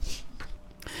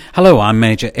Hello, I'm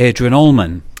Major Adrian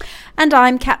Allman. And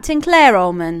I'm Captain Claire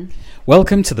Allman.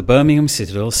 Welcome to the Birmingham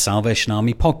Citadel Salvation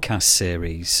Army podcast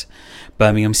series.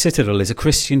 Birmingham Citadel is a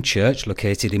Christian church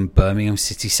located in Birmingham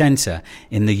city centre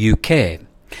in the UK.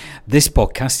 This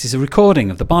podcast is a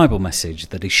recording of the Bible message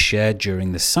that is shared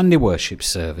during the Sunday worship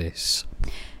service.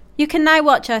 You can now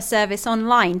watch our service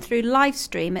online through live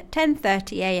stream at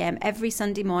 10:30am every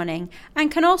Sunday morning,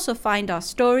 and can also find our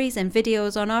stories and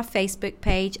videos on our Facebook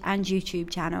page and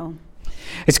YouTube channel.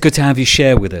 It's good to have you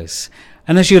share with us,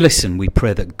 and as you listen, we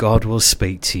pray that God will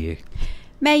speak to you.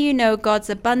 May you know God's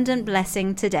abundant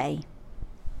blessing today.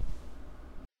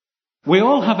 We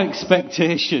all have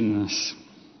expectations.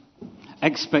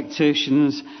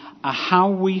 Expectations are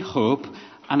how we hope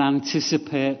and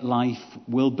anticipate life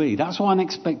will be. That's what an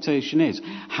expectation is.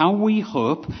 How we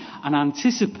hope and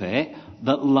anticipate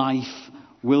that life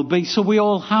will be. So we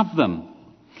all have them.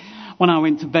 When I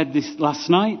went to bed last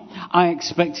night, I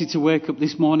expected to wake up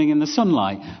this morning in the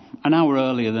sunlight, an hour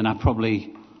earlier than I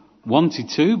probably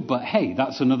wanted to, but hey,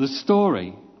 that's another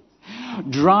story.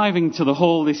 Driving to the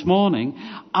hall this morning,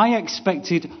 I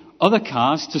expected other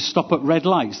cars to stop at red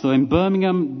lights, though in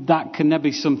Birmingham that can never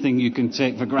be something you can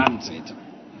take for granted.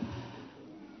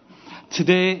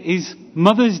 Today is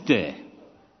Mother's Day,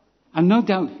 and no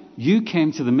doubt you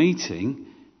came to the meeting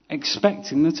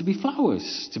expecting there to be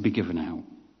flowers to be given out,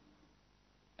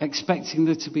 expecting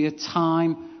there to be a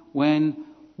time when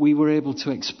we were able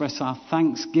to express our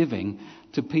thanksgiving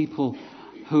to people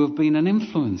who have been an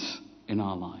influence in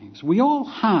our lives. We all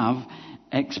have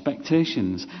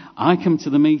expectations. I come to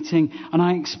the meeting and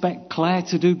I expect Claire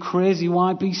to do crazy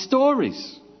YB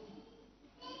stories.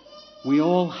 We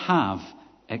all have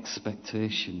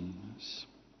expectations.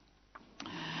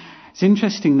 It's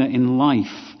interesting that in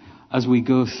life, as we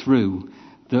go through,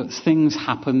 that things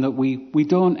happen that we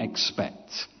don't expect.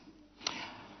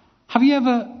 Have you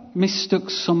ever mistook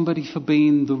somebody for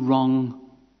being the wrong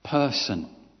person?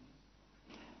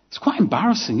 It's quite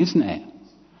embarrassing, isn't it?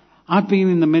 I've been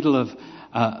in the middle of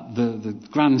the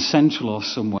Grand Central or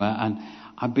somewhere, and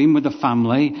I've been with the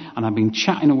family, and I've been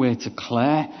chatting away to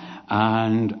Claire,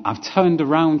 and I've turned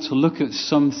around to look at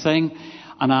something,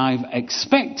 and I've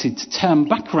expected to turn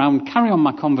back around, carry on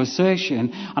my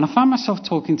conversation, and I found myself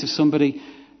talking to somebody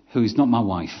who's not my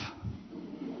wife.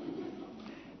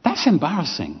 That's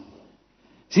embarrassing.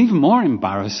 It's even more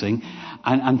embarrassing,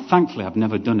 and thankfully I've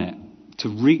never done it, to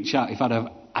reach out. If I'd have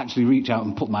actually reached out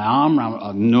and put my arm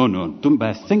around, no, don't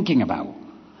bear thinking about.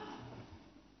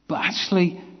 But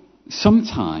actually,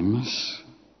 sometimes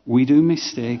we do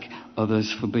mistake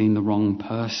others for being the wrong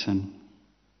person.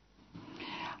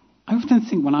 I often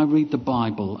think when I read the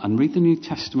Bible and read the New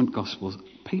Testament Gospels,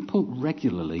 people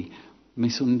regularly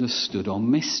misunderstood or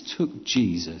mistook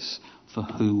Jesus for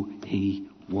who he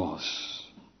was.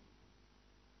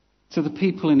 To the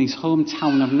people in his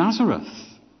hometown of Nazareth,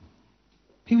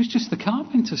 he was just the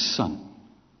carpenter's son.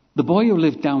 The boy who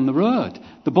lived down the road.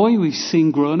 The boy we've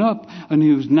seen grown up and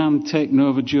who's now taken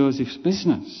over Joseph's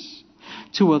business.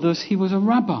 To others, he was a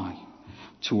rabbi.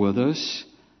 To others,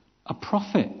 a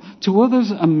prophet. To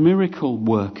others, a miracle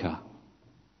worker.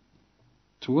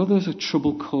 To others, a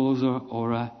trouble causer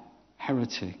or a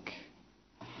heretic.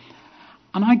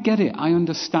 And I get it. I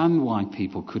understand why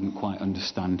people couldn't quite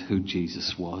understand who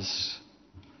Jesus was.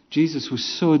 Jesus was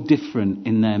so different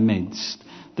in their midst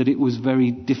that it was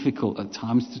very difficult at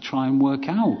times to try and work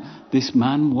out this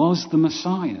man was the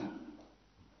Messiah.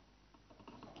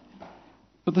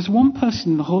 But there's one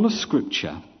person in the whole of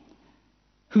Scripture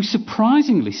who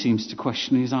surprisingly seems to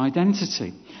question his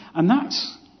identity. And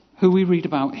that's who we read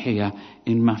about here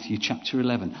in Matthew chapter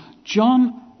 11.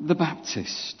 John the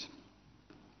Baptist.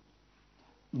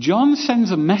 John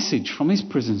sends a message from his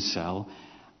prison cell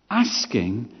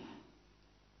asking,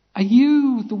 are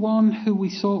you the one who we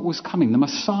thought was coming, the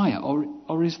Messiah,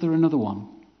 or is there another one?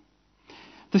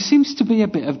 There seems to be a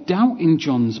bit of doubt in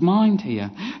John's mind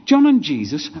here. John and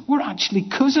Jesus were actually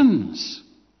cousins.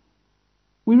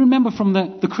 We remember from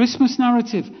the Christmas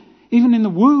narrative, even in the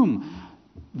womb,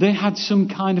 they had some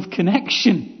kind of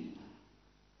connection.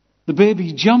 The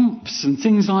baby jumps and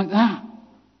things like that.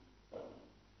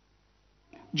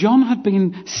 John had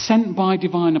been sent by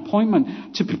divine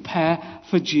appointment to prepare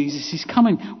for Jesus'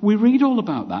 coming. We read all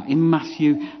about that in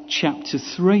Matthew chapter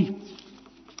 3.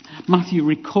 Matthew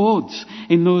records,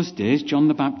 in those days John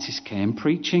the Baptist came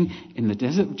preaching in the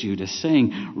desert of Judah,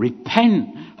 saying,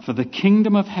 repent, for the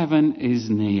kingdom of heaven is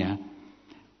near.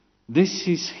 This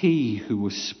is he who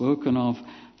was spoken of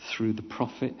through the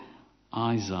prophet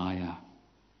Isaiah.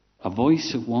 A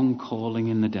voice of one calling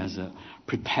in the desert,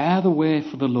 prepare the way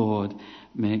for the Lord,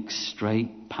 make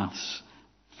straight paths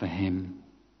for him.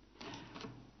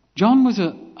 John was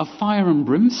a fire and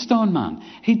brimstone man.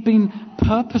 He'd been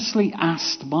purposely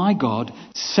asked by God,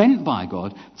 sent by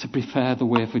God, to prepare the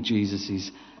way for Jesus'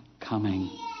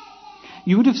 coming.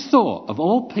 You would have thought, of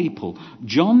all people,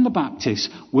 John the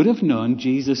Baptist would have known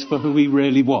Jesus for who he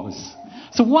really was.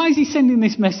 So why is he sending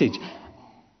this message?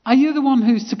 Are you the one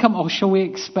who's to come, or shall we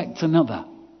expect another?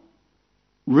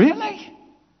 Really?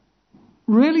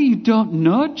 Really, you don't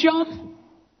know John?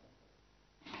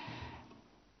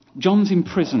 John's in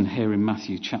prison here in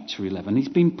Matthew chapter 11. He's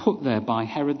been put there by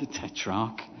Herod the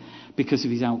Tetrarch because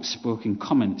of his outspoken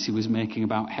comments he was making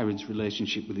about Herod's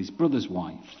relationship with his brother's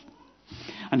wife.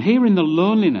 And here in the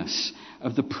loneliness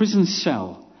of the prison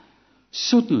cell,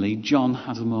 suddenly John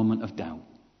has a moment of doubt.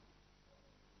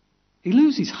 He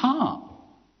loses heart.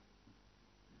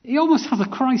 He almost has a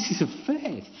crisis of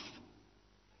faith.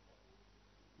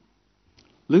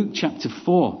 Luke chapter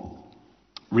 4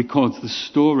 records the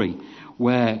story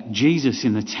where Jesus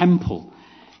in the temple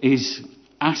is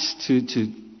asked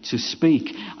to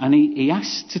speak, and he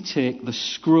asked to take the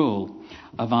scroll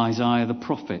of Isaiah the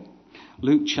prophet.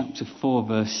 Luke chapter 4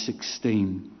 verse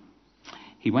 16.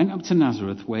 He went up to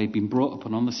Nazareth where he'd been brought up,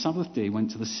 and on the Sabbath day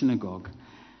went to the synagogue,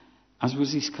 as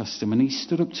was his custom, and he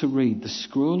stood up to read. The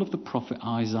scroll of the prophet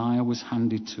Isaiah was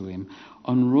handed to him.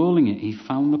 Unrolling it, he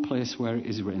found the place where it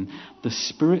is written, "The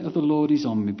Spirit of the Lord is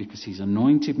on me, because he's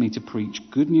anointed me to preach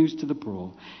good news to the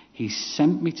poor. He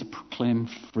sent me to proclaim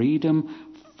freedom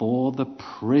for the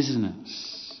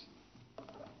prisoners."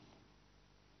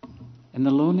 In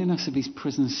the loneliness of his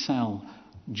prison cell,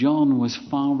 John was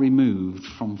far removed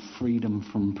from freedom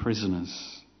from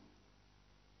prisoners.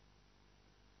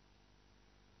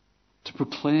 To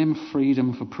proclaim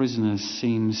freedom for prisoners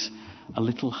seems a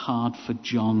little hard for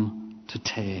John to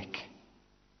take.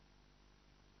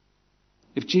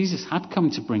 If Jesus had come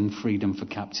to bring freedom for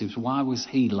captives, why was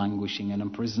he languishing in a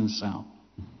prison cell?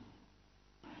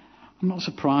 I'm not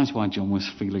surprised why John was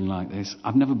feeling like this.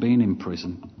 I've never been in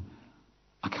prison.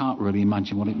 I can't really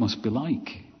imagine what it must be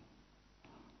like.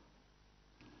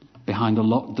 Behind a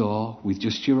locked door with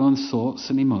just your own thoughts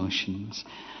and emotions.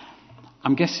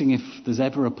 I'm guessing if there's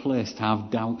ever a place to have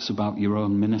doubts about your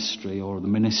own ministry or the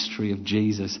ministry of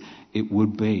Jesus, it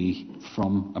would be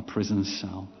from a prison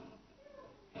cell.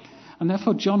 And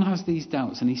therefore John has these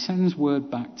doubts, and he sends word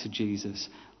back to Jesus.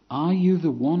 Are you the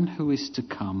one who is to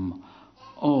come,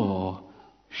 or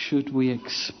should we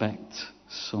expect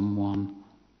someone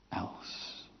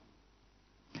else?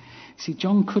 See,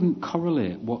 John couldn't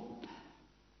correlate what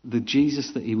the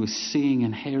Jesus that he was seeing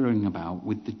and hearing about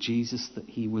with the Jesus that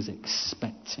he was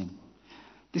expecting.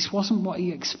 This wasn't what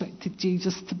he expected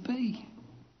Jesus to be.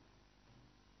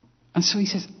 And so he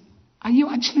says, are you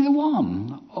actually the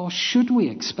one, or should we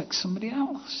expect somebody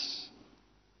else?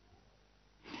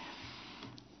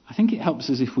 I think it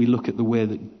helps us if we look at the way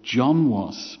that John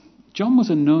was. John was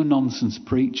a no-nonsense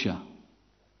preacher.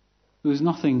 There was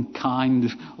nothing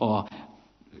kind or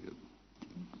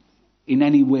in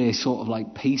any way sort of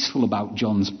like peaceful about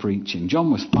John's preaching.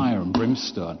 John was fire and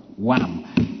brimstone.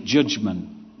 Wham.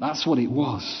 Judgment. That's what it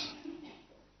was.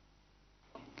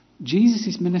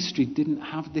 Jesus' ministry didn't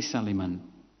have this element.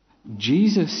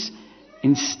 Jesus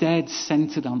instead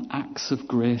centered on acts of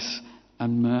grace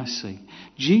and mercy.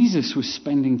 Jesus was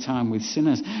spending time with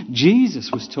sinners.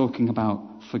 Jesus was talking about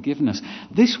forgiveness.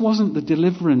 This wasn't the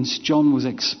deliverance John was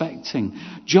expecting.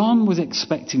 John was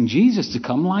expecting Jesus to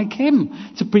come like him,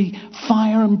 to be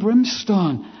fire and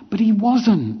brimstone, but he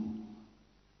wasn't.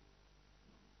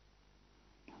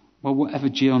 Well, whatever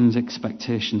John's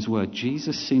expectations were,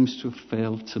 Jesus seems to have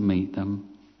failed to meet them.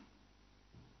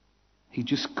 He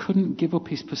just couldn't give up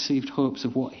his perceived hopes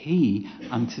of what he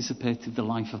anticipated the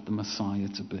life of the Messiah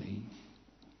to be.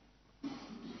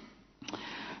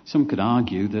 Some could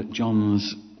argue that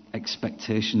John's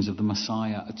expectations of the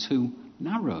Messiah are too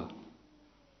narrow.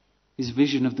 His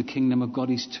vision of the kingdom of God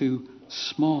is too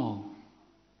small.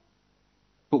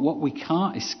 But what we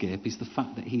can't escape is the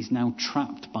fact that he's now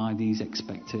trapped by these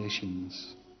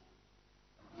expectations.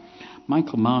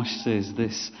 Michael Marsh says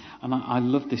this, and I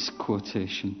love this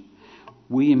quotation.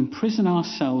 We imprison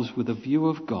ourselves with a view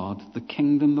of God, the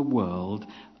kingdom, the world,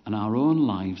 and our own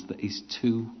lives that is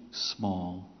too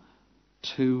small,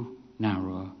 too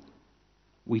narrow.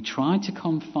 We try to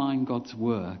confine God's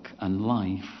work and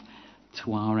life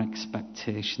to our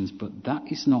expectations, but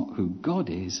that is not who God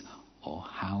is or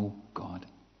how God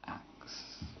acts.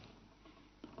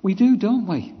 We do, don't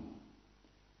we?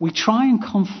 We try and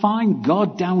confine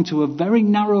God down to a very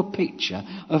narrow picture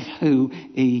of who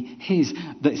he is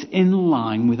that's in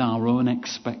line with our own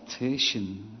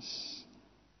expectations.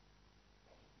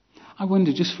 I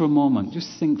wonder, just for a moment,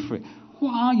 just think for it,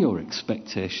 what are your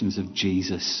expectations of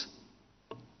Jesus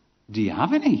Do you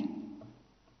have any?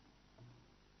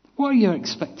 What are your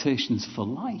expectations for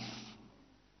life?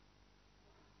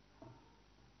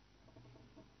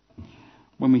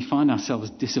 When we find ourselves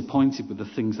disappointed with the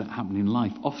things that happen in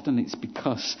life, often it's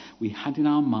because we had in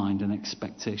our mind an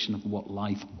expectation of what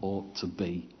life ought to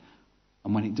be.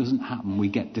 And when it doesn't happen, we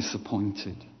get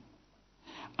disappointed.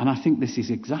 And I think this is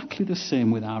exactly the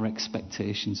same with our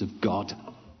expectations of God.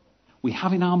 We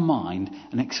have in our mind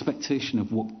an expectation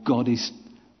of what God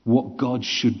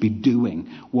should be doing,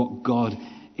 what God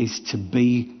is to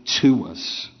be to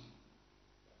us.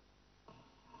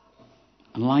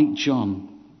 And like John,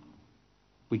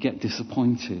 we get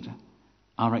disappointed.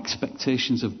 Our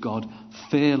expectations of God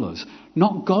fail us.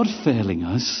 Not God failing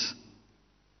us.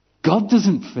 God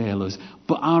doesn't fail us,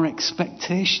 but our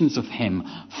expectations of him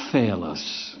fail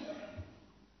us.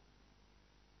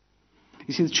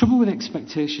 You see, the trouble with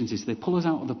expectations is they pull us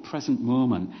out of the present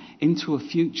moment into a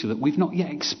future that we've not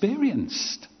yet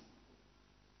experienced.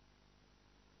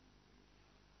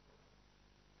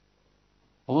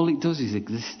 All it does is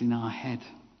exist in our head.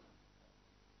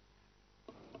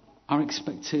 Our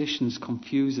expectations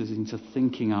confuse us into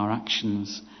thinking our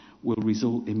actions will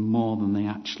result in more than they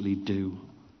actually do.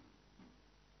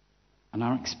 And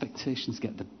our expectations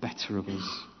get the better of us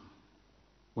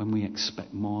when we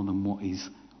expect more than what is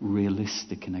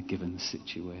realistic in a given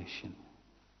situation.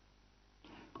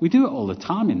 We do it all the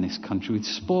time in this country with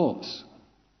sports.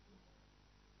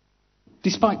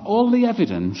 Despite all the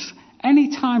evidence,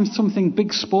 any time something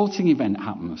big sporting event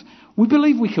happens, we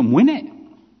believe we can win it.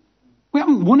 We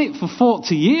haven't won it for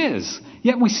 40 years,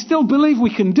 yet we still believe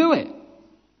we can do it.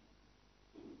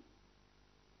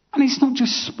 And it's not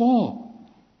just sport.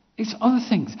 It's other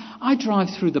things. I drive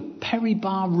through the Perry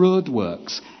Bar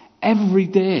roadworks every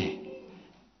day.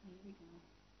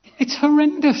 It's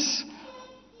horrendous.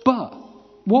 But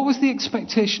what was the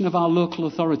expectation of our local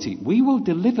authority? We will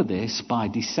deliver this by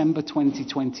December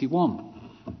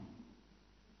 2021.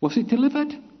 Was it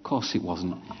delivered? Of course it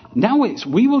wasn't. Now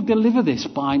we will deliver this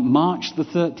by March the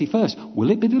 31st.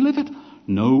 Will it be delivered?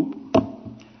 No.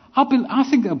 I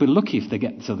think they'll be lucky if they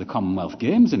get to the Commonwealth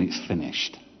Games and it's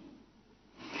finished.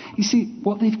 You see,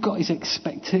 what they've got is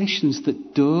expectations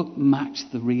that don't match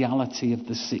the reality of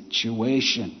the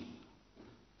situation.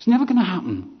 It's never going to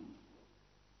happen.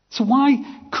 So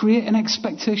why create an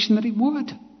expectation that it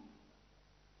would?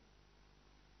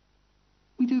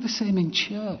 We do the same in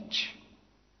church.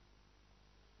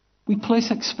 We place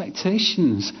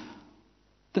expectations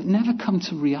that never come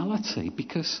to reality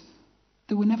because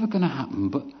they were never going to happen.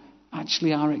 But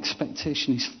actually our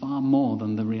expectation is far more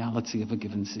than the reality of a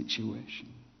given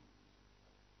situation.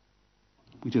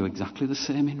 We do exactly the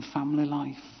same in family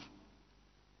life.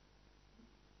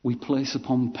 We place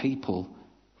upon people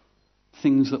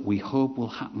things that we hope will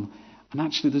happen. And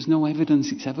actually there's no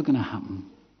evidence it's ever going to happen.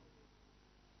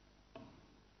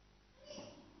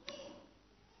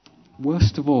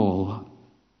 Worst of all,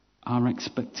 our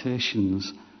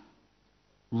expectations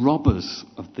rob us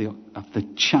of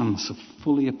the chance of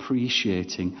fully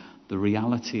appreciating the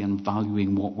reality and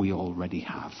valuing what we already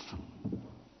have.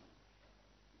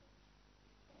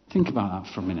 Think about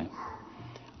that for a minute.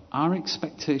 Our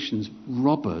expectations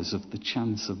rob us of the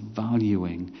chance of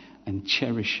valuing and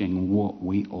cherishing what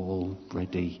we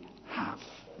already have.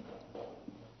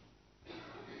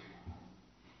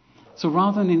 So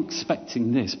rather than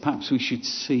expecting this, perhaps we should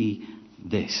see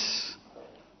this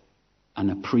and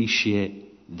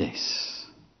appreciate this.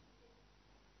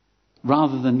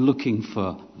 Rather than looking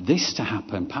for this to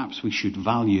happen, perhaps we should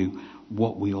value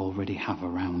what we already have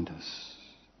around us.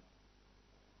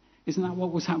 Isn't that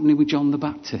what was happening with John the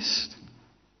Baptist?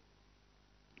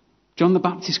 John the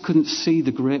Baptist couldn't see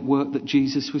the great work that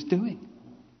Jesus was doing.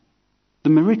 The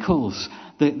miracles,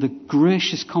 the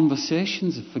gracious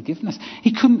conversations of forgiveness.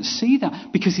 He couldn't see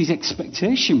that because his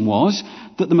expectation was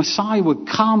that the Messiah would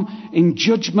come in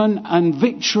judgment and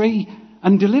victory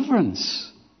and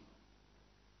deliverance.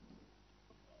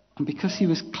 And because he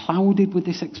was clouded with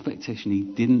this expectation, he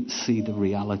didn't see the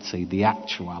reality, the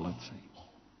actuality.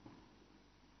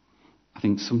 I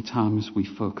think sometimes we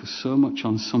focus so much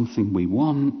on something we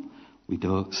want, we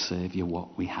don't savour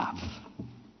what we have.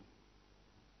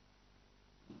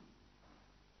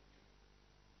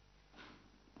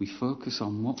 We focus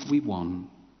on what we want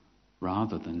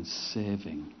rather than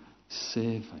savouring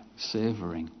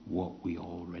what we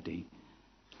already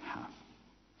have.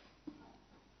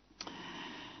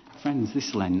 Friends,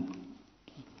 this Lent,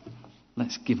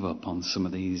 let's give up on some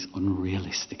of these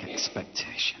unrealistic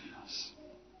expectations.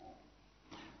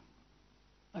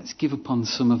 Let's give up on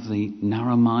some of the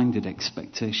narrow-minded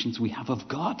expectations we have of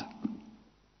God.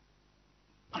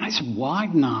 And let's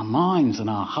widen our minds and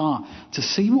our heart to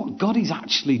see what God is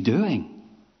actually doing.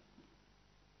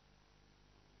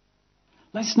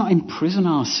 Let's not imprison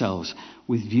ourselves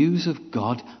with views of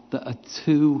God that are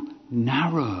too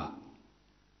narrow,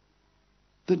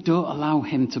 that don't allow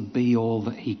him to be all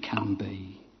that he can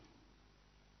be.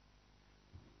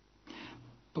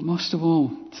 But most of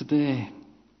all, today,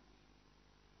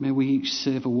 may we each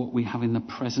savour what we have in the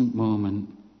present moment.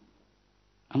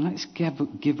 And let's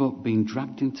give up being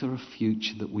dragged into a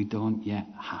future that we don't yet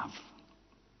have.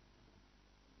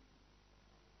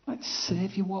 Let's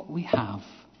savour what we have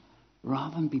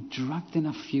rather than be dragged in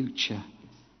a future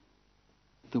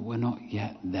that we're not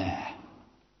yet there.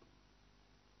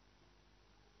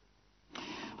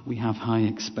 We have high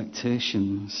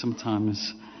expectations.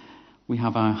 Sometimes we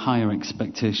have our higher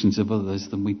expectations of others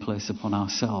than we place upon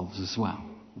ourselves as well.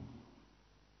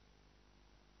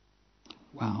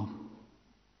 Well,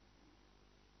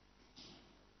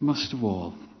 most of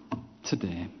all,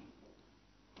 today,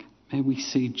 may we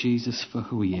see Jesus for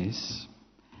who he is.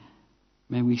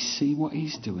 May we see what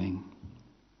he's doing.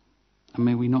 And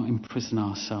may we not imprison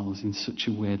ourselves in such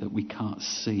a way that we can't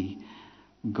see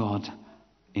God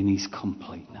in his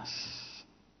completeness.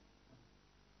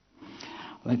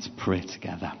 Let's pray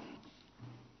together.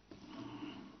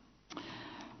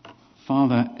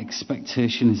 Father,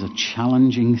 expectation is a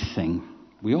challenging thing.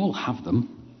 We all have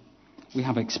them. We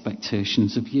have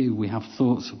expectations of you. We have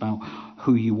thoughts about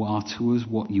who you are to us,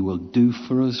 what you will do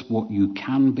for us, what you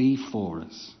can be for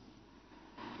us.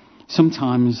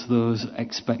 Sometimes those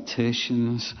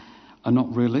expectations are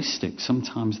not realistic.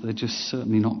 Sometimes they're just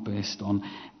certainly not based on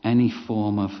any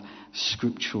form of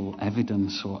scriptural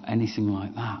evidence or anything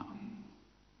like that.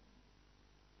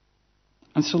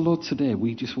 And so, Lord, today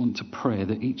we just want to pray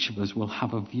that each of us will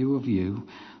have a view of you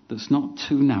that's not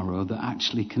too narrow, that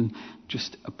actually can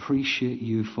just appreciate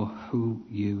you for who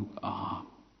you are.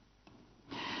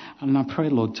 And I pray,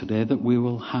 Lord, today that we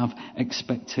will have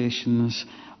expectations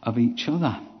of each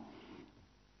other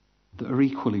that are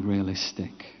equally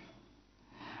realistic.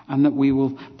 And that we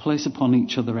will place upon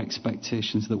each other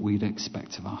expectations that we'd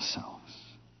expect of ourselves.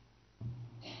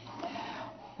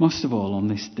 Most of all, on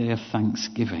this day of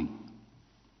Thanksgiving,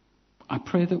 I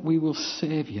pray that we will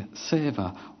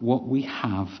savour what we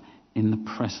have in the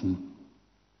present.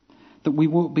 That we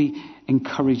won't be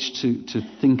encouraged to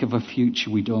think of a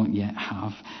future we don't yet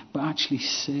have, but actually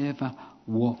savour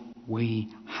what we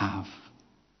have.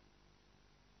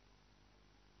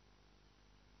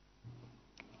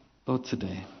 Lord,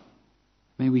 today,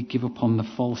 may we give up on the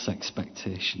false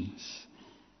expectations,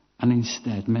 and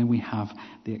instead may we have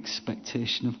the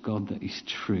expectation of God that is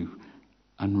true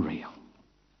and real.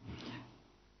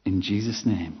 In Jesus'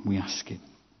 name we ask it.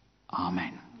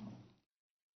 Amen.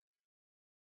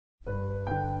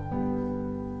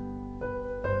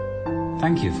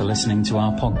 Thank you for listening to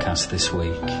our podcast this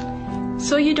week.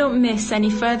 So you don't miss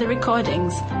any further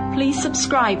recordings, please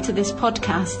subscribe to this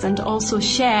podcast and also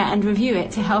share and review it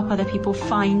to help other people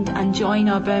find and join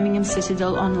our Birmingham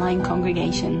Citadel online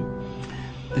congregation.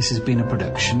 This has been a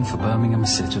production for Birmingham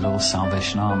Citadel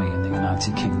Salvation Army in the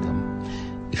United Kingdom.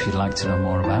 If you'd like to know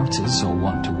more about us or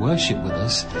want to worship with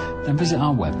us, then visit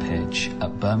our webpage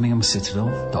at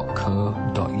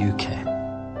birminghamcitadel.co.uk.